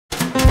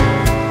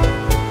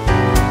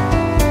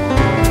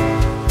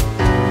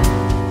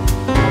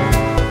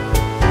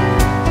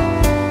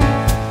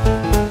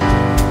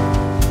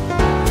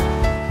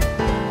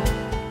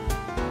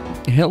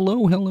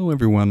Hello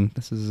everyone.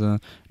 This is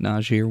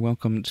Naj here.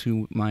 Welcome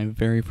to my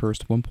very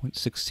first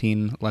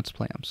 1.16 Let's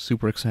Play. I'm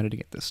super excited to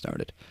get this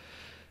started.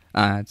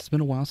 It's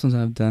been a while since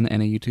I've done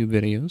any YouTube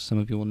videos. Some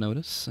of you will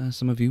notice.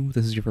 Some of you,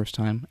 this is your first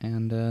time,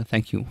 and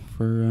thanks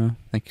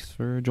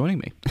for joining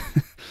me.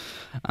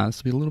 This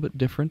will be a little bit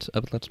different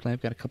of a Let's Play.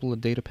 I've got a couple of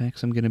data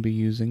packs I'm going to be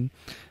using,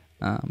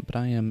 but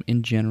I am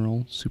in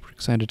general super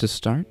excited to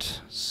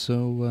start.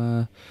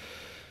 So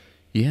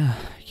yeah,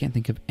 I can't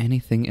think of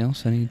anything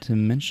else I need to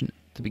mention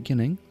at the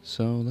beginning,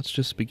 so let's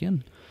just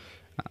begin.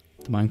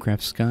 The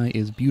Minecraft sky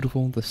is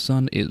beautiful, the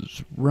sun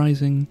is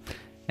rising,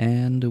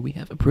 and we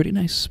have a pretty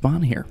nice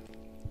spawn here.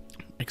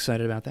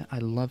 Excited about that. I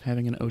love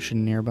having an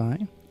ocean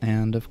nearby,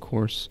 and of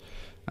course,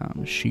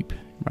 sheep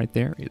right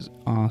there is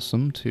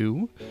awesome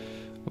too.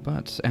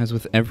 But as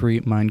with every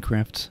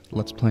Minecraft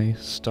Let's Play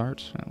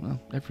start, well,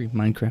 every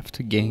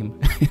Minecraft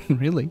game,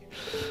 really,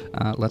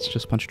 let's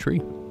just punch a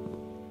tree.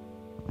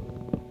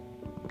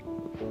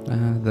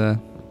 The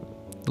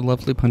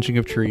lovely punching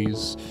of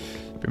trees.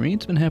 For me,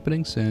 it's been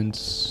happening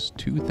since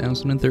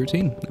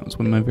 2013. That was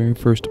when my very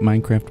first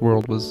Minecraft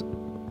world was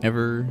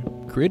ever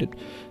created.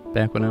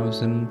 Back when I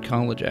was in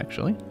college,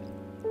 actually.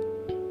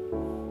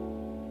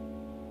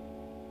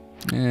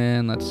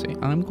 And let's see.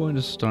 I'm going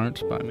to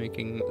start by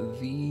making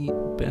the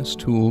best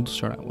tool to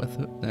start out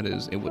with. That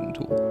is a wooden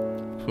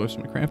tool. Of course,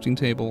 my crafting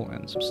table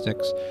and some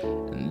sticks.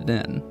 And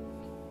then,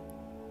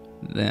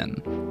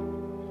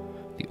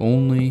 the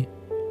only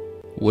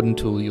wooden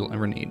tool you'll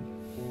ever need.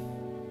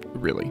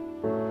 Really.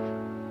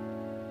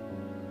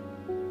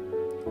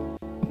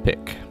 A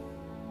pick.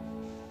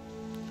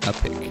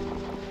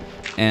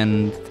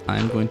 And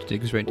I'm going to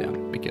dig straight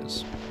down,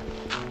 because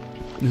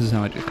this is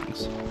how I do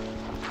things.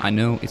 I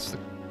know it's the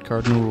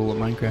cardinal rule of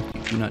Minecraft,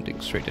 you do not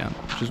dig straight down,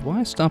 which is why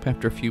I stop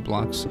after a few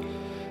blocks.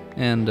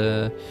 And,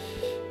 oh,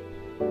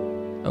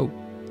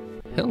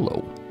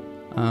 hello.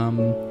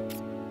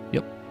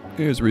 Yep,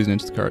 here's the reason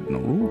it's the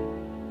cardinal rule.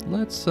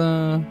 Let's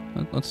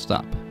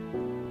stop.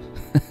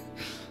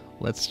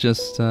 Let's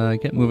just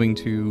get moving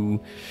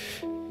to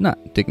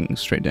not digging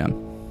straight down.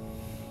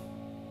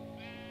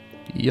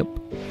 Yep.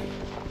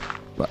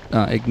 But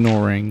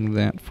ignoring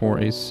that for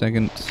a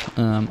second,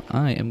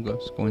 I am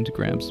just going to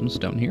grab some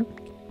stone here.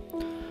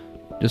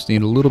 Just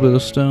need a little bit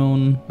of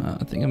stone.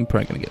 I think I'm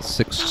probably going to get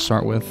 6 to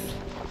start with.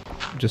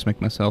 Just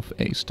make myself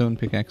a stone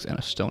pickaxe and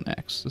a stone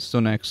axe. The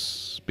stone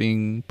axe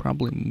being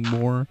probably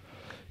more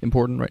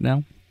important right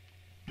now,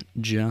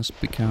 just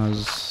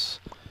because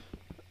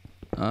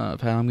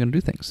of how I'm going to do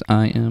things.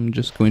 I am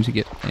just going to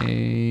get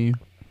a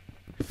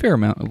fair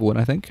amount of wood,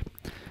 I think,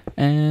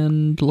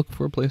 and look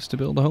for a place to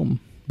build a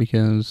home,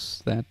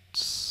 because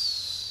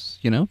that's,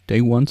 you know, day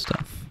one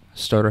stuff.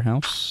 Starter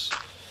house.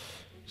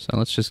 So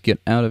let's just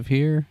get out of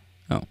here.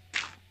 Oh,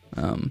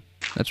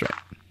 that's right.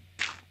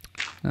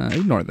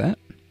 Ignore that.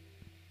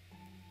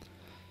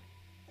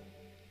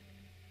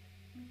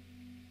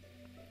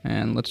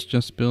 And let's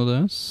just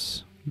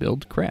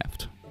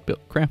craft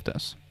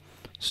us.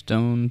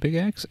 Stone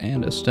pickaxe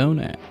and a stone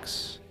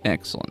axe.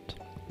 Excellent.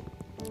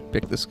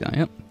 Pick this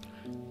guy up.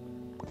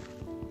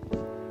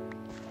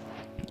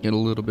 Get a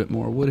little bit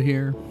more wood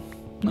here.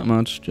 Not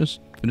much, just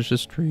finish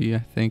this tree, I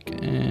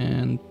think,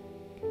 and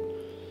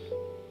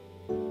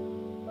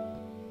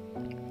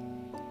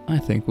I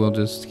think we'll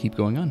just keep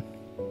going on.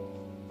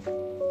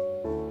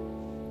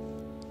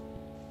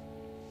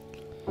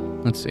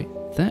 Let's see.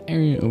 That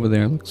area over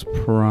there looks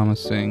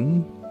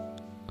promising.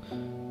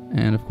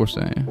 And of course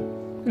I'm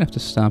gonna have to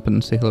stop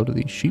and say hello to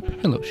these sheep.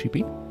 Hello,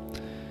 sheepy.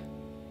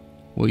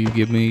 Will you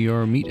give me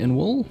your meat and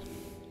wool?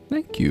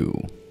 Thank you.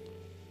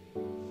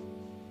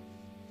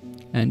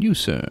 And you,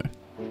 sir.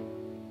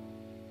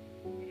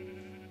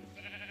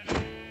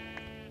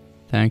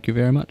 Thank you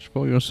very much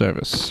for your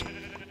service.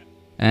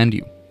 And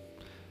you.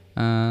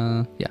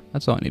 Yeah,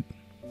 that's all I need.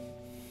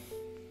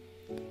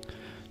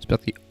 It's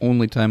about the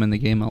only time in the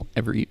game I'll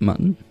ever eat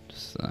mutton.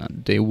 Just,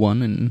 day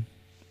one and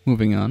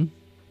moving on.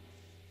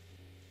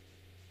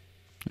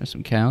 There's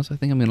some cows. I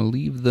think I'm going to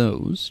leave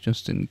those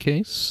just in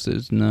case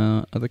there's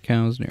no other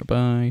cows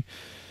nearby.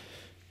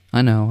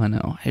 I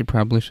know. I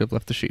probably should have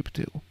left the sheep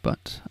too,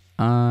 but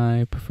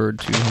I preferred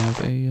to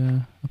have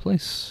a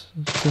place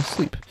to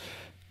sleep.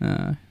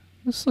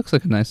 This looks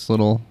like a nice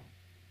little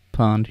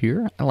pond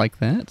here. I like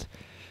that.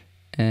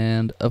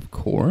 And of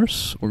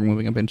course, we're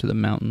moving up into the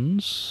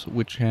mountains,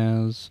 which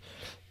has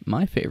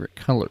my favorite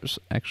colors,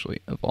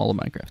 actually, of all of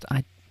Minecraft.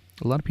 A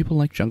lot of people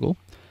like jungle.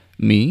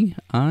 Me,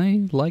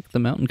 I like the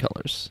mountain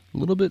colors. A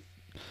little bit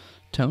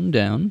toned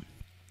down.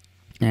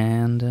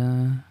 And,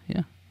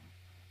 yeah.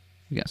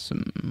 We got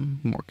some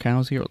more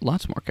cows here.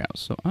 Lots more cows.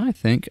 So I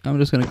think I'm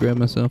just going to grab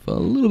myself a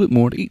little bit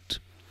more to eat.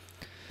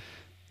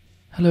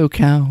 Hello,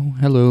 cow.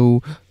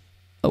 Hello.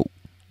 Oh,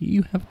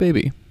 you have a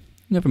baby.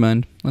 Never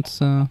mind.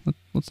 Let's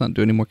not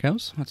do any more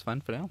cows. That's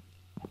fine for now.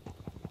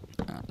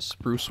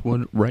 Spruce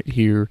wood right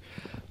here.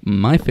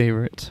 My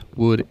favorite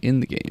wood in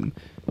the game.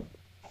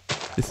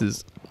 This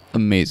is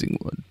amazing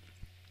wood.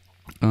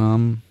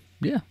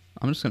 Yeah,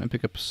 I'm just gonna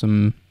pick up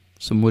some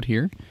wood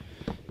here,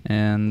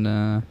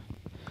 and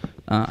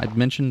I'd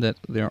mentioned that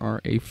there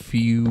are a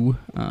few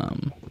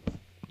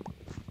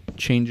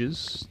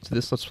changes to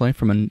this Let's Play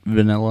from a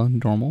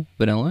normal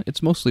vanilla.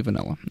 It's mostly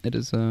vanilla. It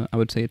is, I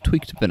would say, a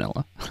tweaked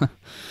vanilla.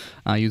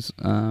 I use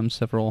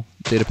several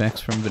data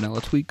packs from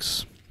Vanilla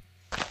Tweaks.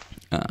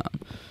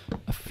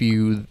 A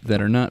few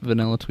that are not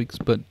vanilla tweaks,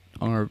 but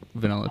are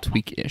vanilla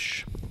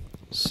tweak-ish.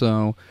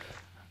 So,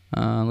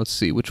 let's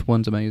see, which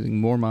ones am I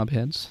using? More mob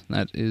heads.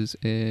 That is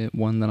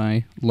one that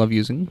I love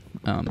using.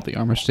 The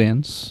armor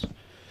stands.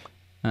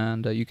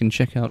 And you can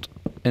check out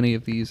any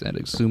of these at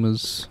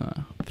Exuma's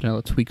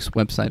Vanilla Tweaks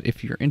website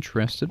if you're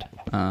interested.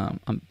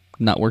 I'm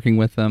not working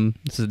with them.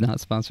 This is not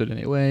sponsored in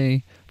any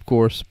way, of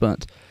course,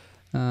 but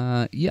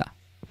yeah.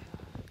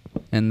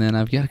 And then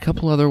I've got a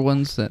couple other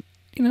ones that,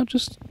 you know,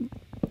 just,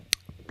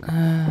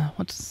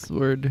 what's the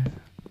word?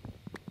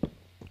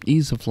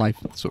 Ease of life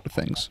sort of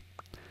things.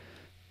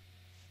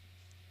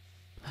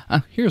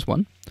 Here's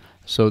one.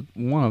 So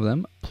one of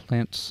them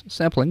plants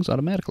saplings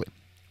automatically,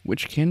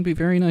 which can be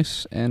very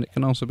nice, and it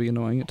can also be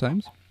annoying at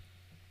times.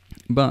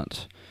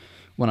 But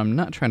when I'm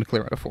not trying to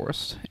clear out a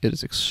forest, it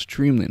is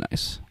extremely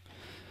nice.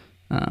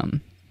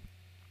 And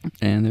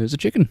there's a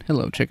chicken.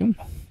 Hello, chicken.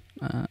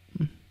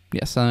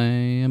 Yes, I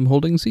am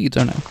holding seeds,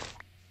 aren't I?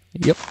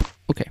 Yep.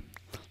 Okay.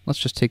 Let's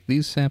just take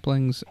these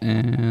saplings,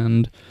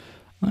 and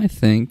I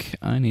think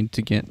I need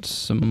to get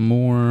some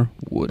more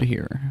wood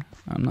here.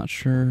 I'm not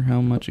sure how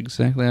much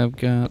exactly I've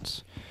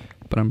got,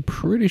 but I'm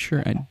pretty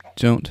sure I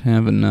don't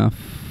have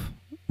enough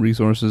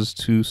resources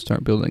to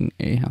start building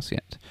a house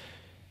yet.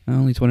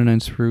 Only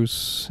 29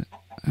 spruce.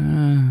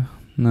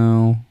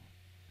 No.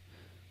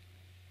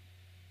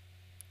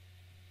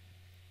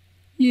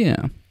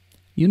 Yeah.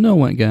 You know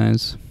what,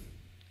 guys?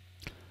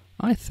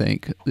 I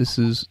think this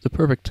is the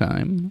perfect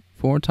time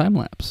for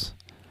time-lapse.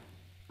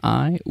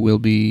 I will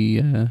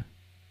be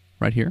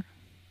right here,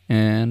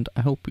 and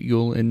I hope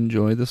you'll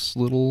enjoy this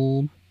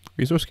little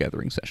resource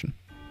gathering session.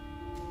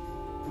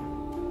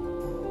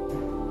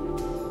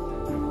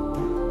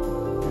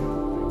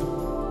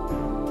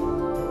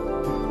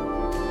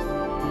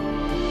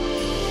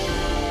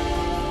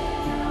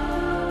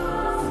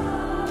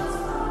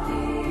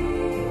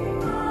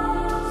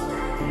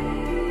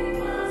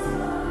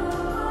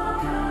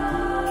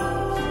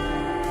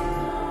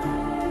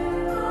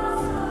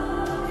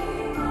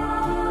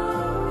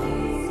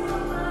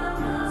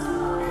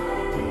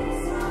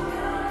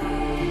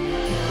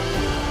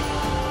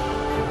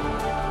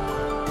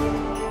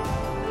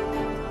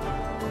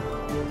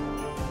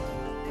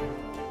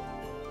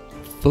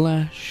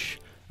 Flash.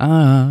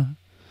 Oh,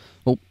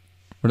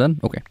 we're done?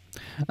 Okay.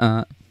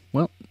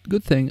 Well,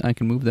 good thing I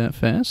can move that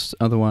fast,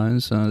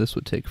 otherwise this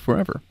would take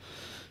forever.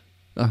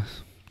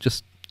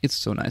 It's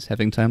so nice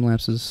having time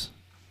lapses,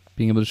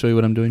 being able to show you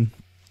what I'm doing.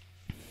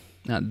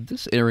 Now,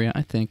 this area,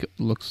 I think,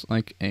 looks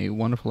like a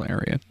wonderful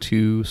area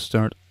to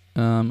start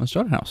a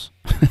starter house.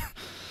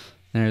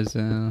 There's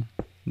a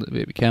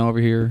baby cow over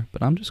here,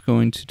 but I'm just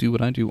going to do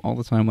what I do all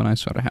the time when I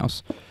start a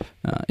house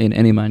in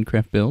any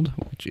Minecraft build,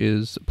 which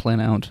is plan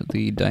out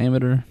the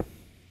diameter,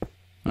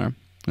 or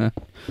the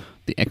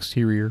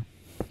exterior.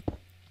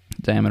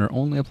 Diameter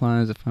only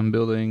applies if I'm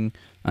building,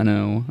 I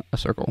know, a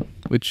circle,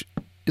 which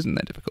isn't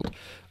that difficult.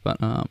 But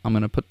I'm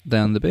going to put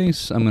down the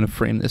base, I'm going to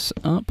frame this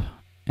up,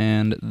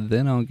 and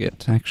then I'll get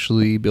to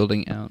actually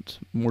building out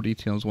more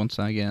details once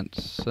I get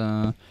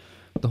the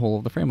whole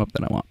of the frame up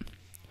that I want.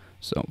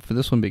 So for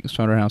this one being a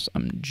starter house,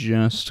 I'm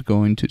just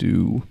going to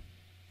do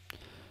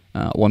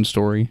one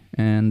story,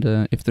 and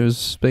if there's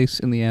space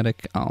in the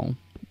attic, I'll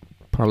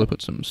probably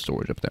put some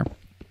storage up there.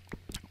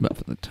 But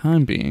for the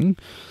time being,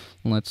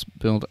 let's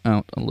build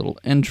out a little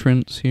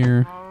entrance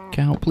here.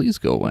 Cow, please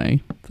go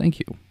away. Thank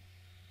you.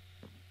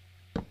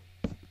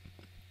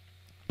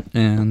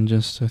 And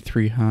just a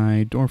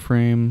 3-high door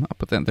frame. I'll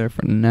put that there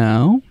for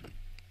now.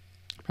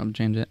 Probably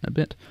change that in a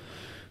bit.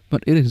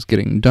 But it is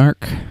getting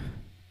dark.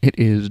 It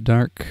is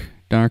dark,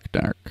 dark,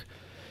 dark.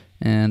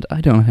 And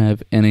I don't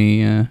have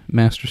any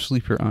master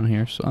sleeper on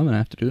here, so I'm going to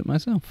have to do it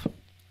myself.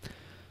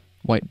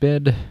 White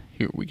bed.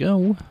 Here we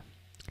go.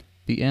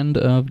 The end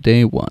of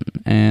day 1.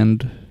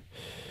 And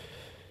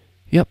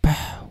yep,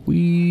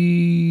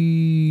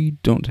 we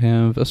don't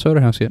have a starter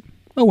house yet.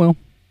 Oh well.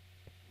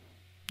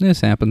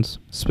 This happens,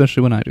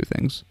 especially when I do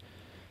things.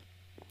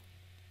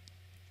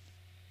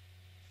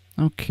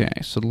 Okay,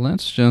 so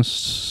let's just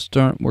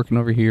start working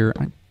over here.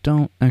 I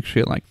don't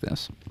actually like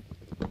this.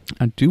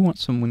 I do want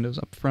some windows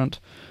up front,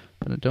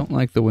 but I don't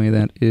like the way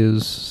that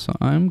is, so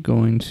I'm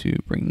going to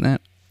bring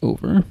that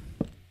over.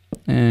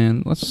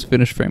 And let's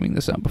finish framing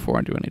this out before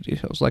I do any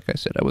details. Like I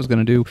said I was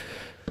going to do.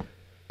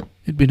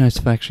 It'd be nice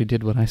if I actually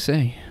did what I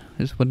say,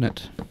 wouldn't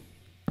it?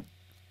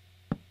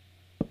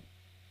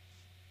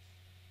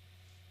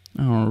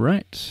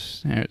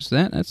 Alright, there's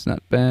that. That's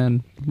not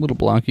bad. A little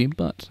blocky,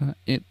 but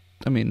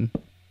I mean,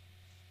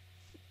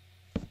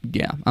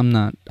 yeah, I'm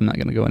not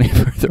going to go any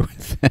further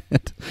with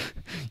that.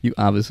 You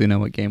obviously know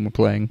what game we're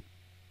playing.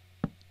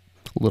 A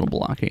little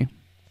blocky.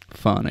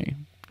 Funny.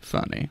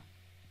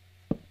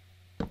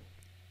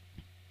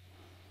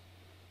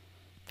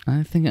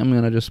 I think I'm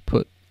going to just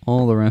put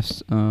all the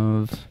rest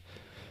of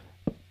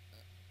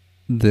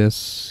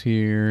this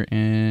here,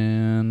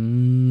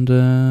 and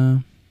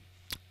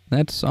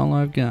that's all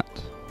I've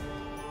got.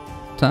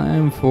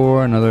 Time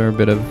for another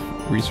bit of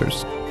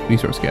resource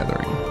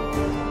gathering.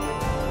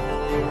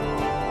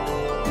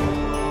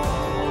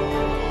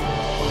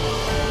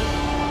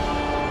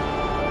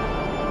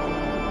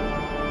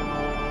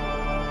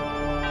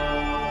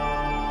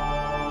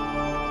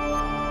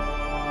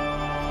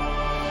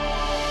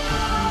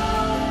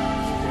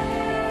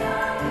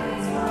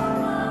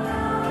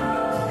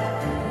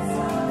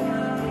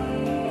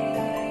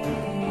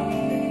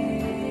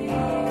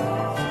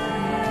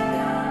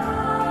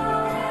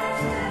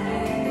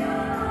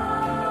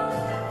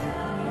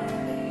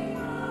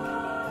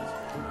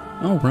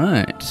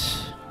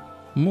 Alright,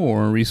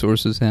 more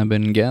resources have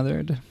been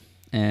gathered,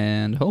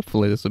 and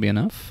hopefully this will be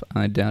enough.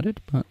 I doubt it,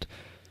 but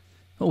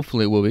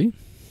hopefully it will be.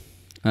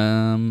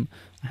 I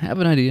have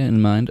an idea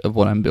in mind of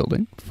what I'm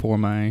building for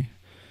my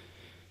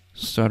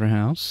starter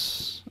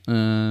house.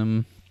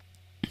 I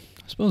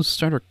suppose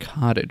starter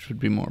cottage would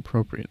be more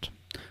appropriate.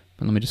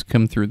 But let me just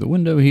come through the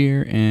window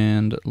here,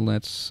 and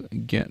let's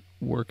get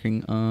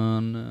working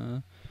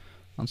on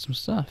some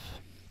stuff.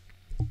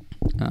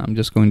 I'm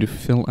just going to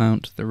fill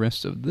out the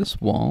rest of this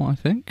wall, I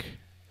think.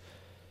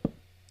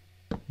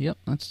 Yep,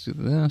 let's do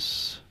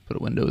this. Put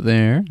a window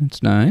there.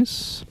 It's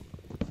nice.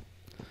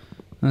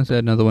 Let's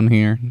add another one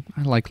here.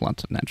 I like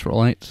lots of natural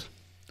light.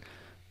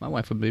 My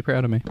wife would be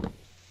proud of me.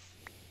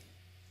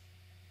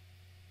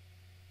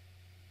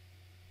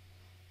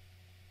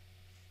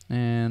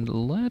 And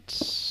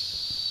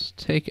let's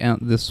take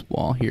out this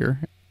wall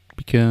here,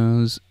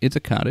 because it's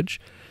a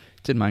cottage.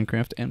 It's in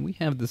Minecraft, and we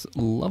have this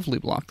lovely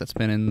block that's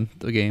been in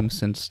the game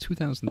since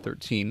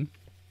 2013,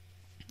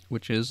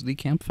 which is the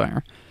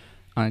campfire.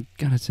 I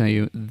gotta tell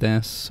you,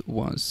 this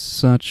was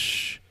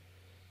such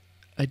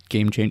a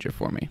game changer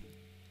for me.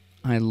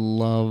 I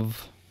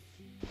love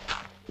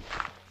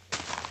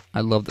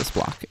this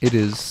block. It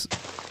is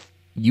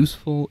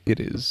useful, it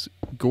is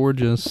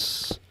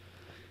gorgeous,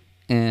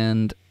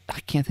 and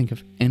I can't think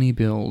of any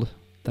build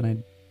that I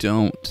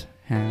don't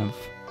have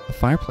a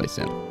fireplace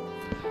in.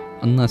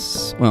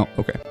 Unless, well,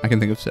 okay, I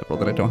can think of several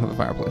that I don't have a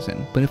fireplace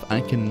in, but if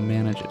I can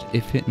manage it,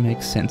 if it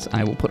makes sense,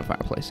 I will put a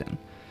fireplace in.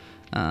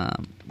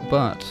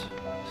 But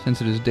since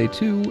it is day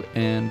 2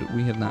 and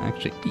we have not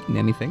actually eaten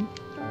anything,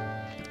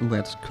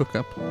 let's cook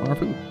up our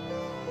food.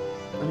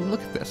 I mean,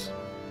 look at this.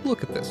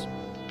 Look at this.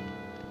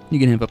 You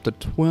can have up to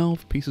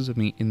 12 pieces of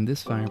meat in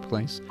this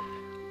fireplace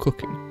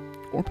cooking,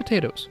 or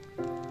potatoes,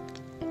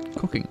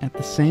 cooking at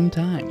the same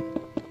time.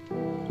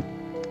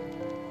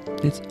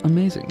 It's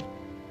amazing.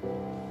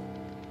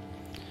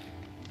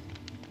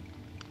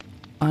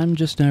 I'm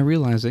just now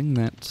realizing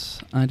that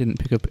I didn't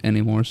pick up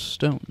any more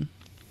stone.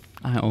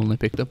 I only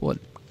picked up wood.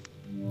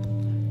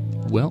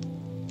 Well,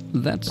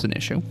 that's an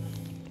issue.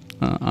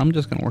 I'm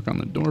just gonna work on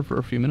the door for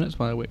a few minutes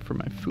while I wait for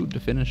my food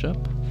to finish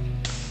up.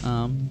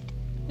 And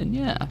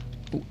yeah.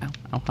 Ooh, ow,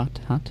 ow,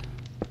 hot, hot.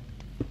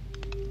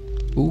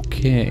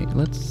 Okay,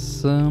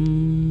 let's,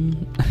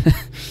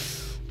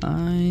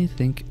 I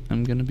think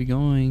I'm gonna be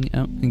going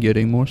out and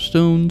getting more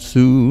stone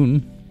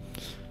soon.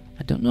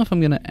 I don't know if I'm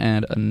going to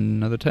add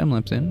another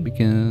time-lapse in,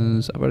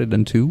 because I've already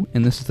done 2,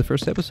 and this is the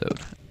first episode.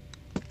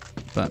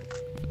 But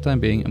for the time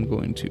being, I'm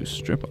going to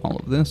strip all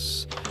of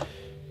this,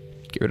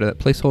 get rid of that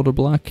placeholder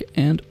block,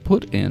 and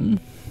put in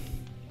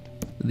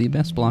the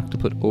best block to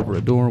put over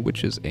a door,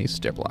 which is a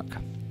stair block.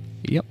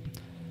 Yep.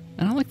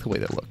 And I like the way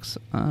that looks.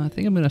 I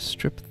think I'm going to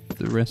strip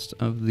the rest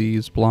of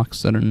these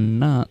blocks that are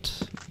not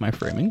my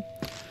framing,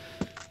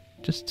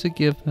 just to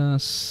give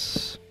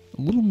us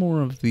a little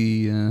more of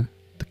the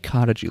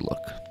cottagey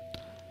look.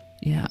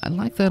 Yeah, I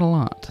like that a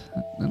lot.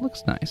 It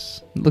looks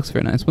nice. It looks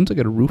very nice. Once I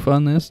get a roof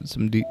on this and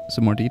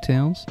some more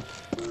details,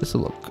 this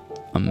will look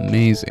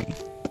amazing.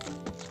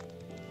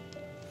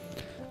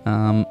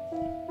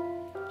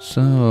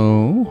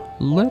 So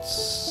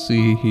let's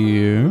see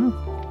here.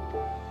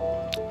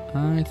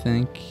 I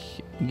think,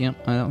 yep,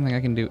 I don't think I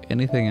can do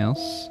anything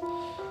else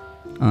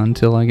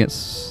until I get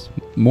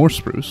more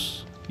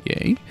spruce,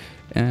 yay,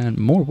 and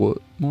more wood,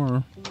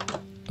 more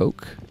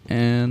oak,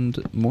 and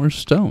more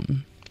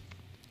stone.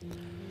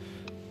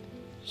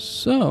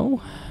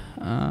 So,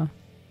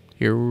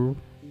 here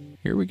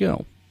we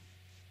go.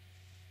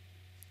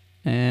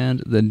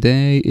 And the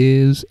day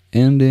is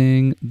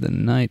ending, the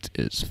night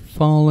is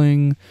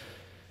falling.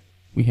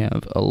 We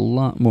have a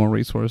lot more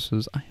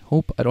resources. I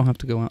hope I don't have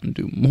to go out and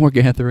do more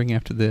gathering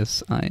after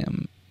this. I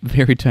am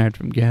very tired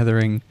from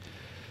gathering.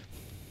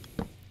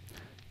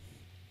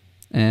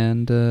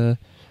 And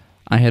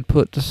I had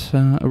put,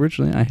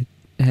 originally I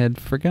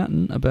had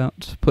forgotten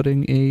about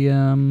putting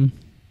an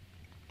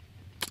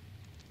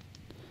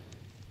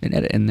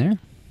edit in there,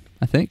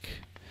 I think.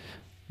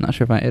 Not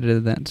sure if I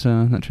edited that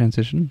that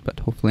transition,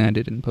 but hopefully I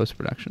did in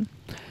post-production.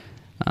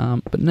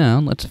 But now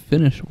let's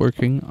finish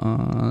working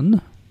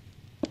on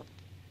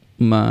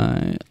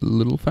my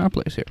little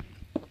fireplace here.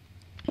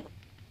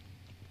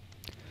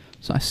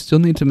 So I still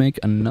need to make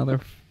another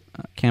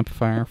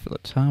campfire for the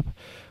top,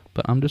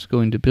 But I'm just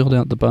going to build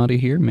out the body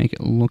here, make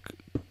it look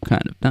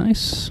kind of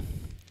nice.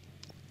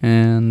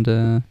 And,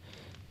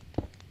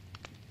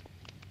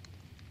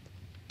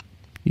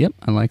 yep,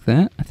 I like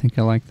that. I think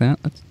I like that.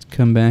 Let's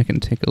come back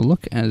and take a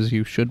look, as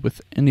you should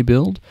with any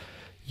build.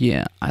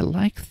 Yeah, I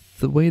like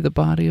the way the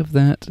body of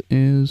that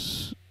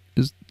is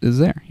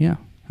there. Yeah,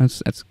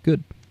 that's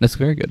good. That's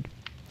very good.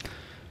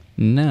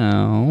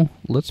 Now,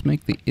 let's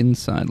make the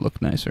inside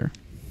look nicer.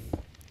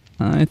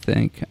 I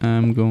think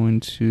I'm going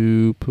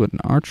to put an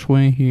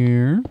archway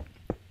here.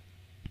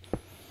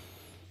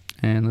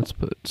 And let's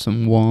put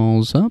some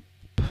walls up.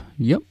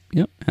 Yep,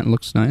 that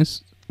looks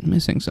nice.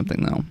 Missing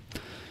something though.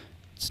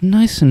 It's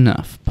nice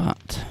enough,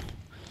 but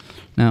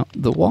now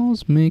the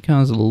walls may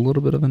cause a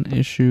little bit of an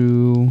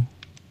issue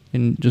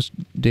in just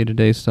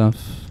day-to-day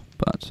stuff,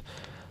 but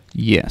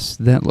yes,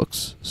 that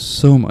looks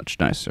so much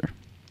nicer.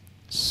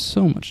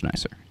 So much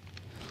nicer.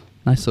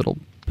 Nice little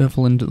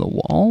bevel into the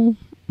wall.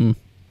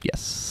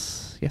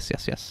 Yes.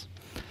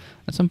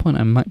 At some point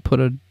I might put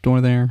a door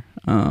there.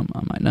 I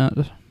might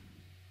not.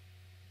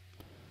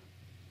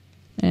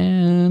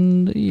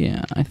 And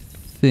yeah, I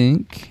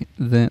think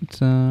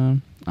that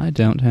I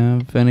don't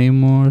have any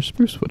more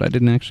spruce wood. I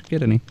didn't actually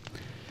get any.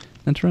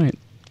 That's right.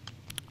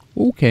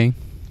 Okay.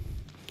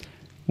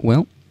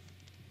 Well,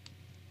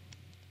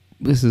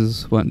 this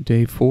is what,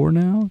 day 4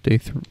 now? Day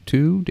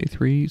 2? Day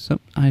 3?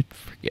 I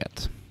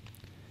forget.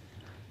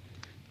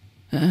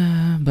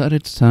 But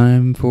it's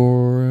time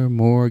for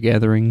more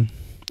gathering.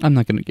 I'm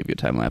not going to give you a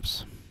time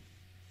lapse.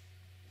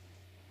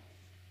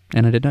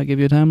 And I did not give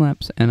you a time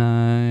lapse, and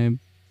I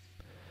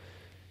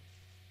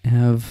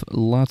have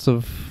lots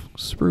of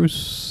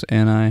spruce,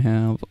 and I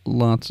have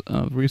lots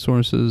of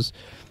resources,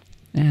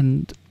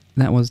 and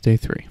that was day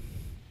 3.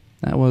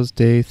 That was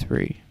day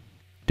 3.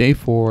 Day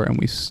 4, and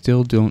we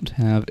still don't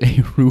have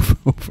a roof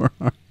over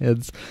our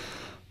heads,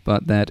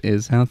 but that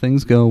is how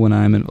things go when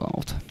I'm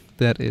involved.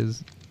 That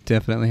is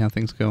definitely how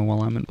things go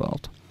while I'm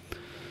involved.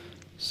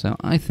 So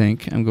I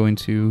think I'm going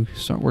to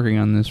start working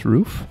on this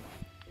roof,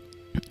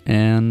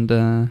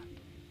 and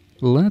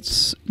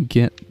let's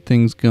get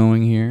things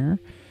going here.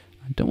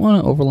 I don't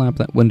want to overlap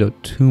that window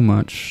too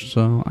much,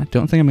 so I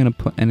don't think I'm going to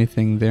put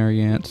anything there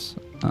yet.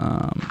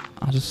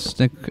 I'll just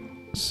stick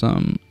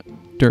some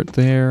dirt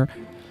there,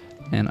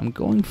 and I'm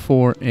going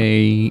for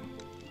a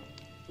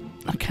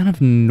kind of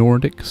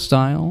Nordic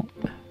style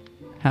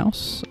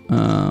house.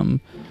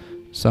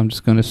 So I'm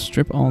just going to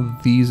strip all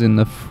these in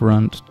the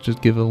front,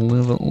 just give a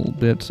little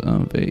bit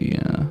of a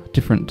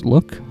different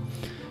look.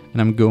 And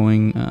I'm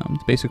going, the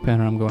basic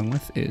pattern I'm going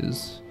with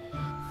is,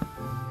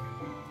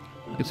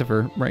 except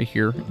for right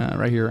here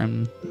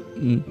I'm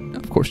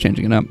of course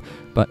changing it up,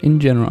 but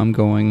in general I'm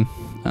going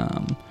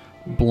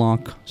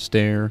block,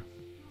 stair,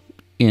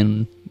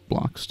 in,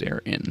 block,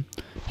 stair, in.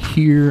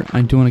 Here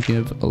I do want to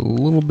give a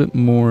little bit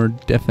more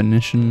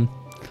definition.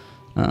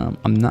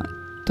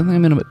 Don't think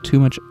I'm going to put too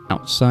much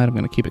outside. I'm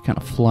going to keep it kind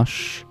of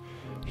flush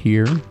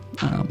here,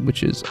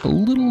 which is a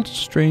little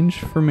strange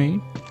for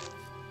me,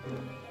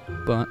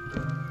 but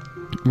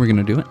we're going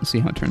to do it and see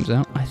how it turns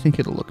out. I think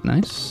it'll look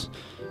nice.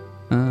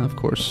 Of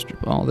course,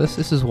 strip all this.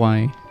 This is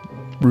why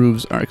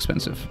roofs are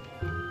expensive.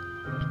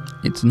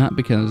 It's not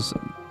because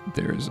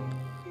they're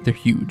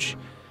huge.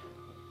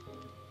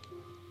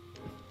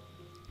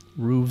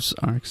 Roofs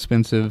are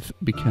expensive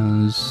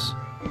because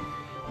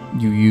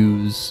you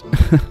use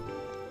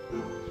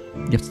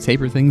you have to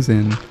taper things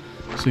in,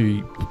 so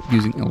you're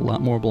using a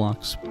lot more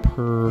blocks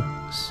per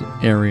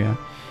area.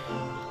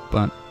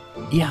 But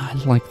yeah, I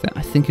like that.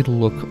 I think it'll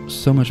look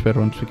so much better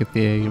once we get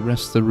the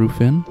rest of the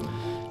roof in.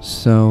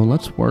 So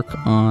let's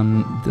work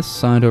on this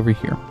side over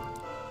here.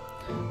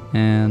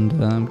 And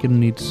I'm gonna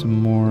need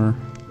some more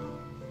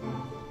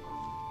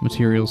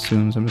materials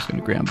soon, so I'm just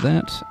gonna grab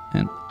that.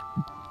 And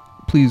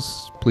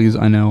please,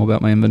 I know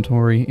about my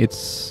inventory.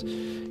 It's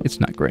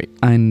not great.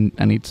 I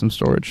need some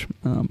storage.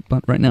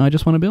 But right now I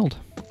just want to build.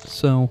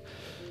 So,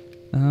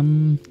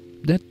 yeah,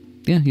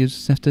 you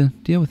just have to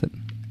deal with it.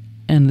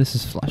 And this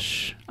is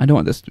flush. I don't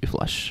want this to be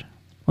flush.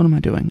 What am I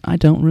doing? I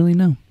don't really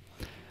know.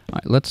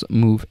 Alright, let's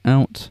move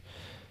out.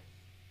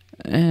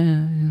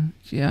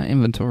 Yeah,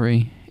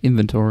 inventory.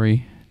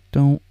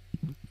 No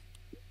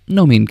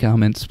mean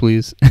comments,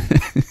 please.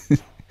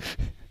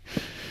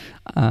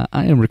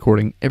 I am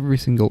recording every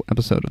single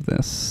episode of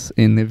this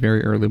in the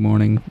very early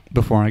morning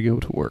before I go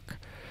to work.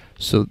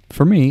 So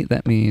for me,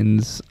 that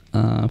means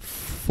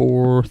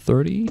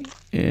 4:30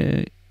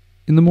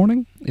 in the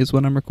morning is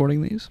when I'm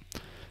recording these.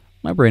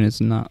 My brain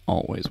is not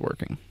always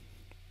working.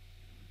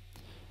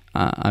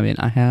 I mean,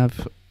 I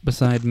have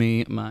beside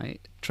me my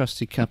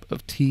trusty cup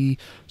of tea,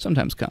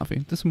 sometimes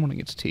coffee. This morning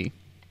it's tea.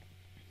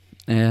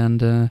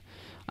 And I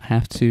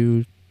have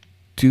to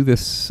do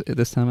this at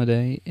this time of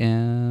day,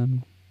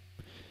 and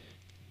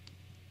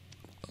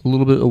a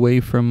little bit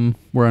away from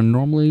where I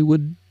normally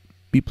would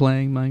be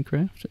playing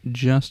Minecraft,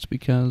 just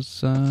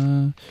because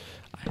I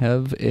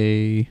have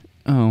a...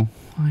 I'm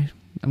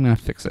gonna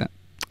fix that.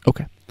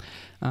 Okay.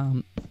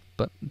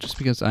 But just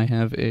because I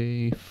have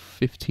a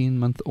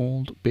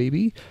 15-month-old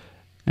baby,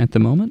 at the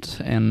moment,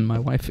 and my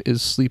wife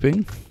is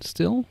sleeping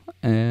still,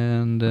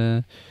 and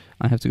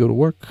I have to go to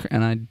work,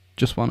 and I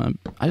just want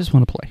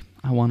to play.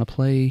 I want to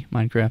play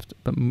Minecraft,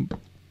 but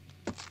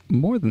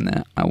more than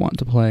that, I want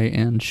to play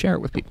and share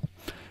it with people,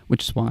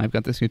 which is why I've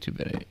got this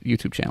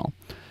YouTube channel,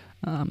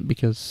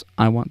 because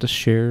I want to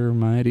share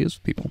my ideas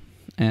with people,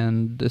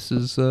 and this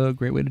is a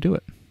great way to do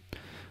it.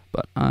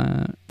 But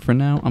for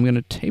now, I'm going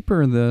to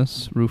taper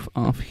this roof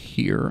off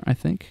here, I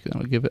think.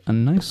 That'll give it a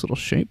nice little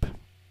shape.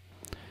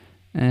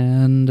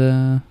 And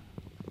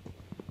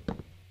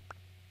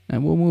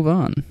we'll move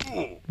on.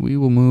 We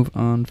will move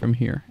on from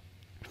here.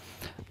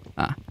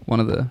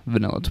 One of the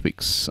vanilla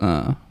tweaks,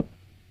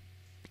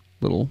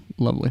 little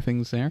lovely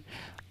things there.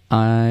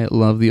 I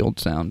love the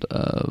old sound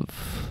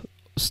of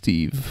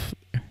Steve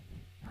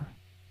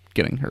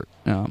getting hurt.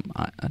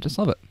 I just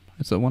love it.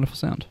 It's a wonderful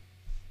sound.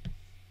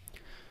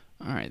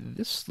 Alright,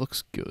 this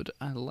looks good.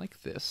 I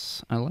like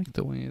this. I like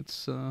the way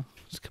it's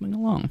coming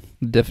along.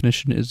 The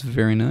definition is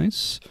very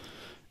nice.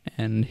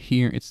 And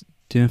here it's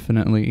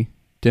definitely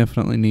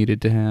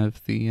needed to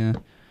have the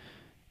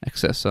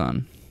excess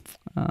on.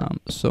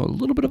 So a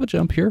little bit of a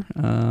jump here.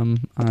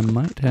 I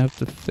might have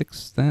to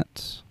fix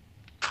that,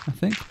 I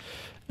think.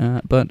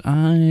 But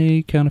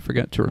I kind of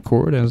forgot to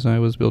record as I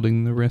was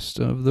building the rest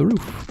of the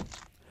roof.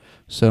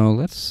 So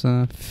let's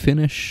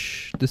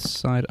finish this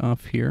side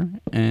off here,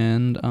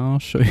 and I'll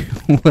show you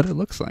what it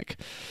looks like.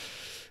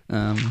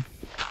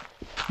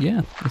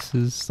 Yeah, this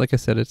is, like I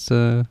said, it's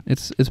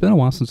been a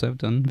while since I've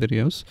done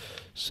videos,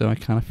 so I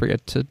kind of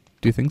forget to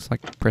do things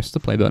like press the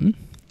play button.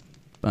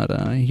 But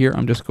here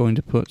I'm just going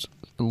to put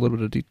a little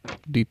bit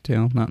of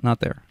detail.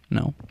 Not there.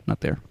 No, not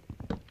there.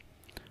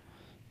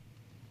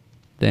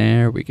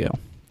 There we go.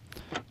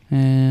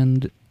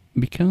 And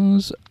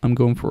because I'm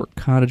going for a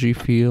cottagey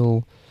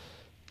feel,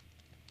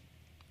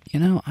 you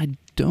know, I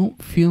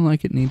don't feel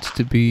like it needs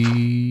to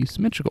be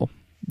symmetrical.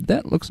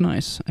 That looks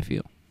nice, I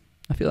feel.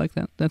 I feel like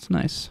that's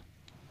nice.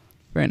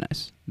 Very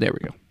nice. There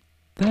we go.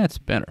 That's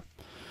better.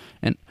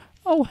 And,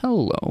 oh,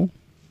 hello.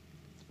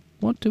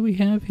 What do we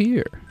have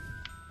here?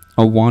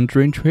 A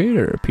wandering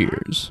trader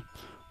appears.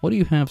 What do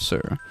you have,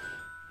 sir?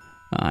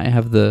 I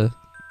have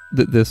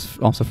this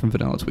also from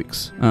Vanilla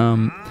Tweaks.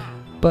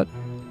 But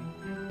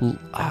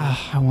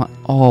I want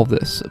all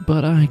this,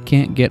 but I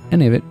can't get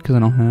any of it because I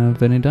don't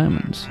have any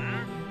diamonds.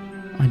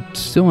 I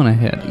still want to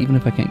head, even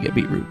if I can't get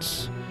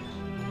beetroots.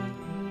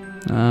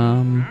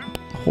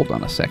 Hold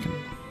on a second.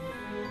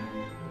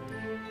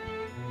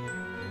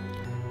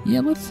 Yeah,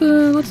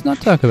 let's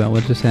not talk about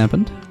what just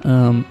happened.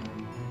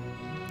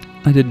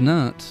 I did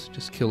not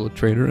just kill a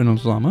trader and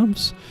those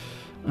llamas.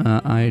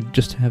 I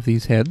just have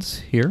these heads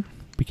here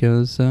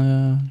because,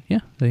 yeah,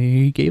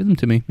 they gave them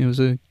to me. It was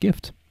a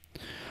gift.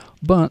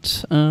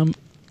 But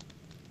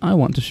I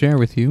want to share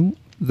with you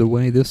the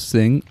way this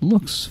thing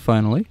looks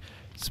finally.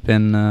 It's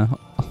been a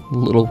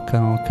little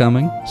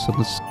coming, so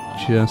let's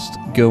just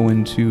go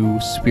into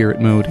spirit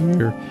mode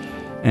here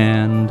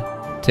and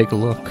take a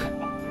look.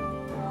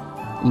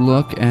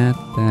 Look at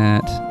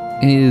that.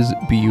 It is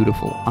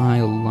beautiful.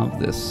 I love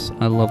this.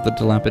 I love the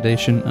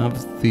dilapidation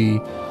of the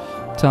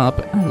top.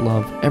 I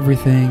love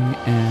everything,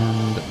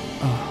 and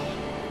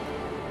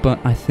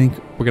but I think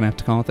we're gonna have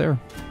to call it there.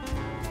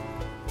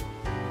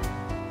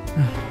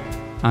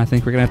 I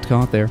think we're gonna have to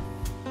call it there.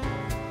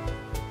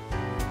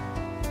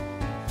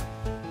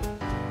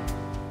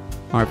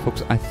 Alright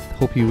folks, I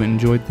hope you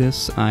enjoyed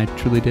this. I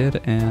truly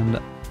did, and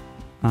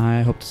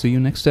I hope to see you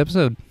next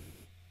episode.